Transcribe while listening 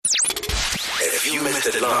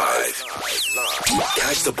Broadcasted live.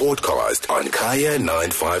 Catch the podcast on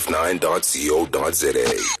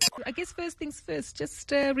kaya959.co.za. I guess first things first,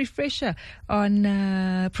 just a refresher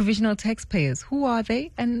on provisional taxpayers. Who are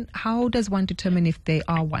they and how does one determine if they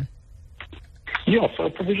are one? Yeah, so a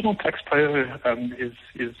provisional taxpayer is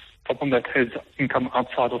someone that has income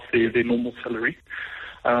outside of their normal salary.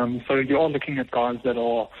 So you are looking at guys that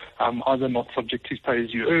are either not subject to pay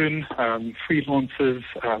as you earn, freelancers,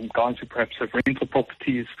 guys who perhaps have rental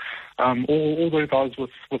properties, or those guys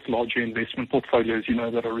with larger investment portfolios,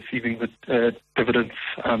 that are receiving the dividends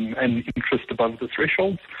and interest above the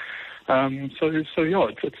thresholds. So yeah,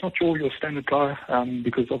 it's not your standard guy,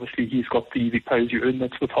 because obviously he's got the pay as you earn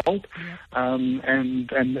that's withheld. Yeah.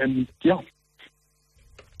 And yeah.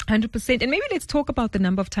 100%. And maybe let's talk about the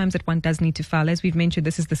number of times that one does need to file. As we've mentioned,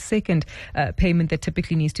 this is the second payment that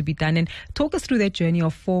typically needs to be done. And talk us through that journey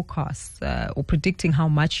of forecasts or predicting how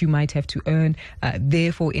much you might have to earn,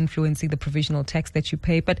 therefore influencing the provisional tax that you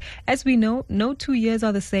pay. But as we know, no 2 years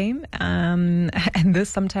are the same. And this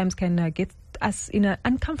sometimes can get us in an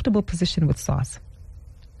uncomfortable position with SARS.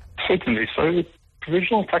 Certainly. So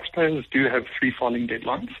provisional taxpayers do have 3 filing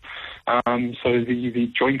deadlines. So the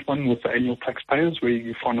joint one with the annual taxpayers where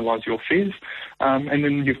you finalise your affairs, and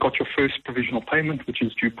then you've got your first provisional payment which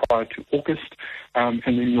is due prior to August, and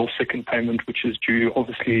then your second payment which is due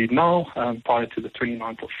obviously now prior to the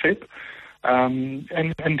 29th of Feb. And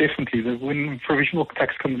definitely when provisional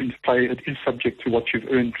tax comes into play, it is subject to what you've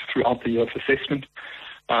earned throughout the year of assessment.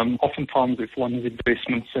 Oftentimes, if one's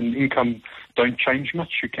investments and income don't change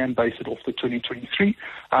much, you can base it off the 2023.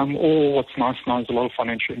 Or what's nice now is a lot of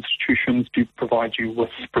financial institutions do provide you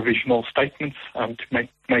with provisional statements to make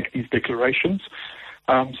these declarations.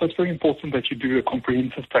 So it's very important that you do a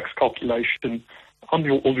comprehensive tax calculation on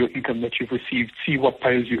all your income that you've received, see what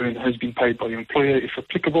pay as you earn has been paid by your employer, if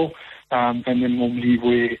applicable, and then normally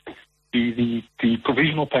where the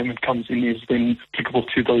provisional payment comes in is then applicable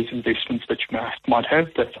to those investments that you might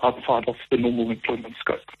have that's outside of the normal employment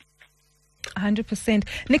scope. 100%.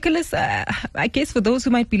 Nicholas, I guess for those who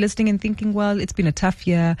might be listening and thinking, well, it's been a tough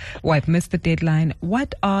year or I've missed the deadline,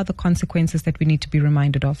 what are the consequences that we need to be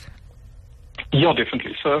reminded of? Yeah,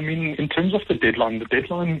 definitely. So, in terms of the deadline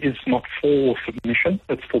is not for submission,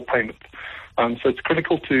 it's for payment. So it's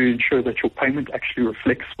critical to ensure that your payment actually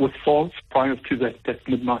reflects with SARS prior to that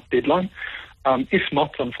midnight deadline. If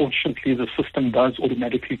not, unfortunately, the system does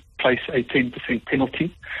automatically place a 10%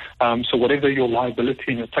 penalty. So whatever your liability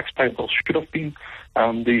in your tax payable should have been,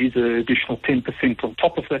 there is an additional 10% on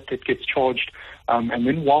top of that gets charged. And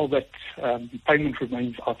then while that payment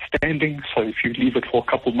remains outstanding, so if you leave it for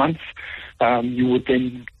a couple of months, you would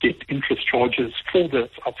then get interest charges for the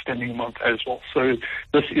outstanding amount as well. So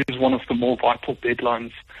this is one of the more vital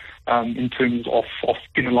deadlines in terms of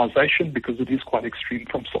penalization because it is quite extreme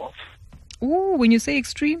from SARS. Ooh, when you say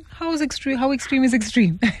extreme, how extreme is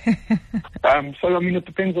extreme? So, it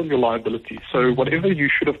depends on your liability. So whatever you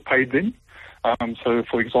should have paid then, so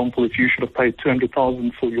for example, if you should have paid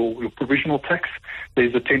 200,000 for your provisional tax,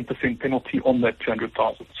 there's a 10% penalty on that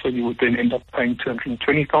 200,000. So you would then end up paying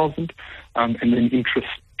 220,000, and then interest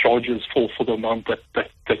charges for the amount that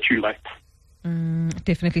you late.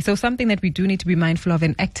 Definitely. So something that we do need to be mindful of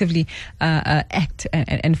and actively act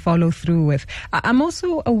and follow through with. I'm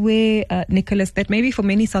also aware, Nicholas, that maybe for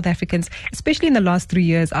many South Africans, especially in the last 3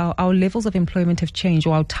 years, our levels of employment have changed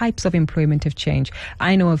or our types of employment have changed.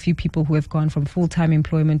 I know a few people who have gone from full-time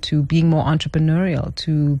employment to being more entrepreneurial,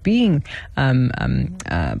 to being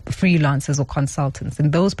freelancers or consultants,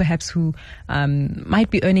 and those perhaps who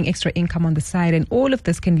might be earning extra income on the side. And all of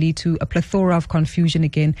this can lead to a plethora of confusion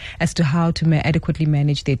again as to how to adequately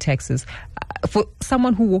manage their taxes. For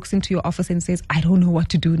someone who walks into your office and says, I don't know what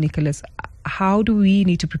to do, Nicholas, how do we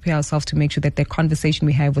need to prepare ourselves to make sure that the conversation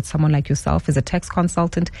we have with someone like yourself as a tax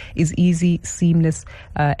consultant is easy, seamless,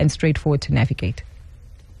 and straightforward to navigate?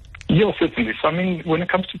 Yeah, certainly. So, when it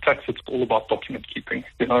comes to tax, it's all about document keeping,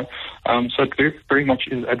 So it very, very much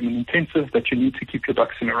is admin intensive that you need to keep your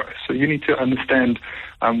ducks in a row. So you need to understand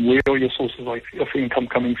where are your sources of income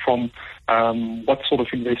coming from, what sort of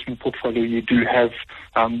investment portfolio you do have,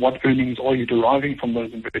 what earnings are you deriving from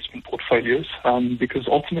those investment portfolios, because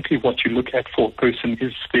ultimately what you look at for a person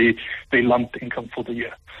is their lumped income for the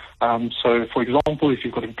year. So, for example, if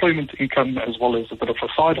you've got employment income as well as a bit of a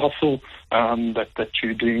side hustle that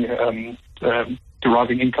you're doing,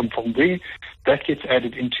 deriving income from there, that gets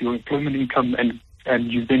added into your employment income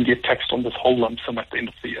and you then get taxed on this whole lump sum at the end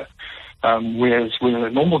of the year. Whereas when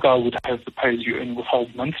a normal guy would have the pay-as-you-earn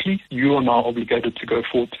withheld monthly, you are now obligated to go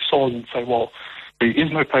forward to SARS and say, well, there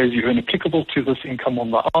is no pay-as-you-earn applicable to this income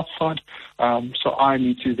on the outside, so I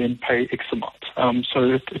need to then pay X amount.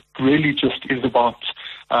 So it really just is about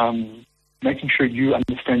making sure you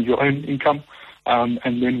understand your own income,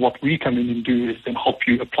 and then what we come in and do is then help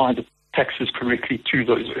you apply the taxes correctly to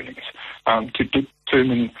those earnings, to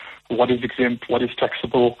determine what is exempt, what is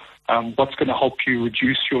taxable, what's going to help you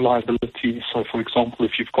reduce your liability. So, for example,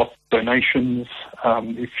 if you've got donations,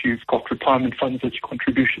 if you've got retirement funds that you're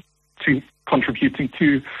contributing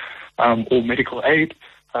to, or medical aid,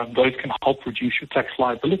 those can help reduce your tax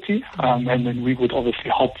liability. And then we would obviously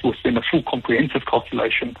help within a full comprehensive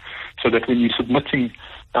calculation, so that when you're submitting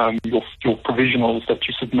your provisionals, that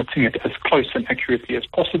you're submitting it as close and accurately as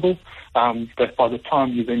possible, that by the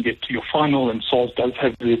time you then get to your final, and SARS does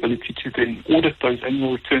have the ability to then audit those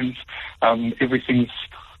annual returns, everything's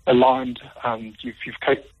aligned, you've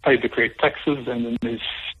paid the correct taxes, and then there's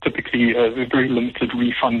typically a very limited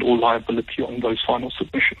refund or liability on those final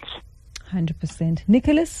submissions. 100%.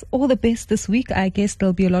 Nicholas, all the best this week. I guess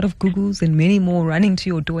there'll be a lot of Googles and many more running to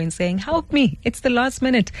your door and saying, help me, it's the last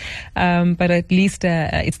minute. But at least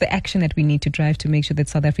it's the action that we need to drive to make sure that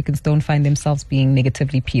South Africans don't find themselves being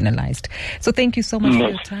negatively penalized. So thank you so much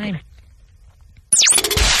for your time.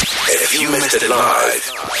 If you missed it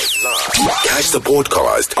live, catch the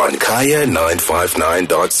podcast on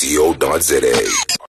kaya959.co.za.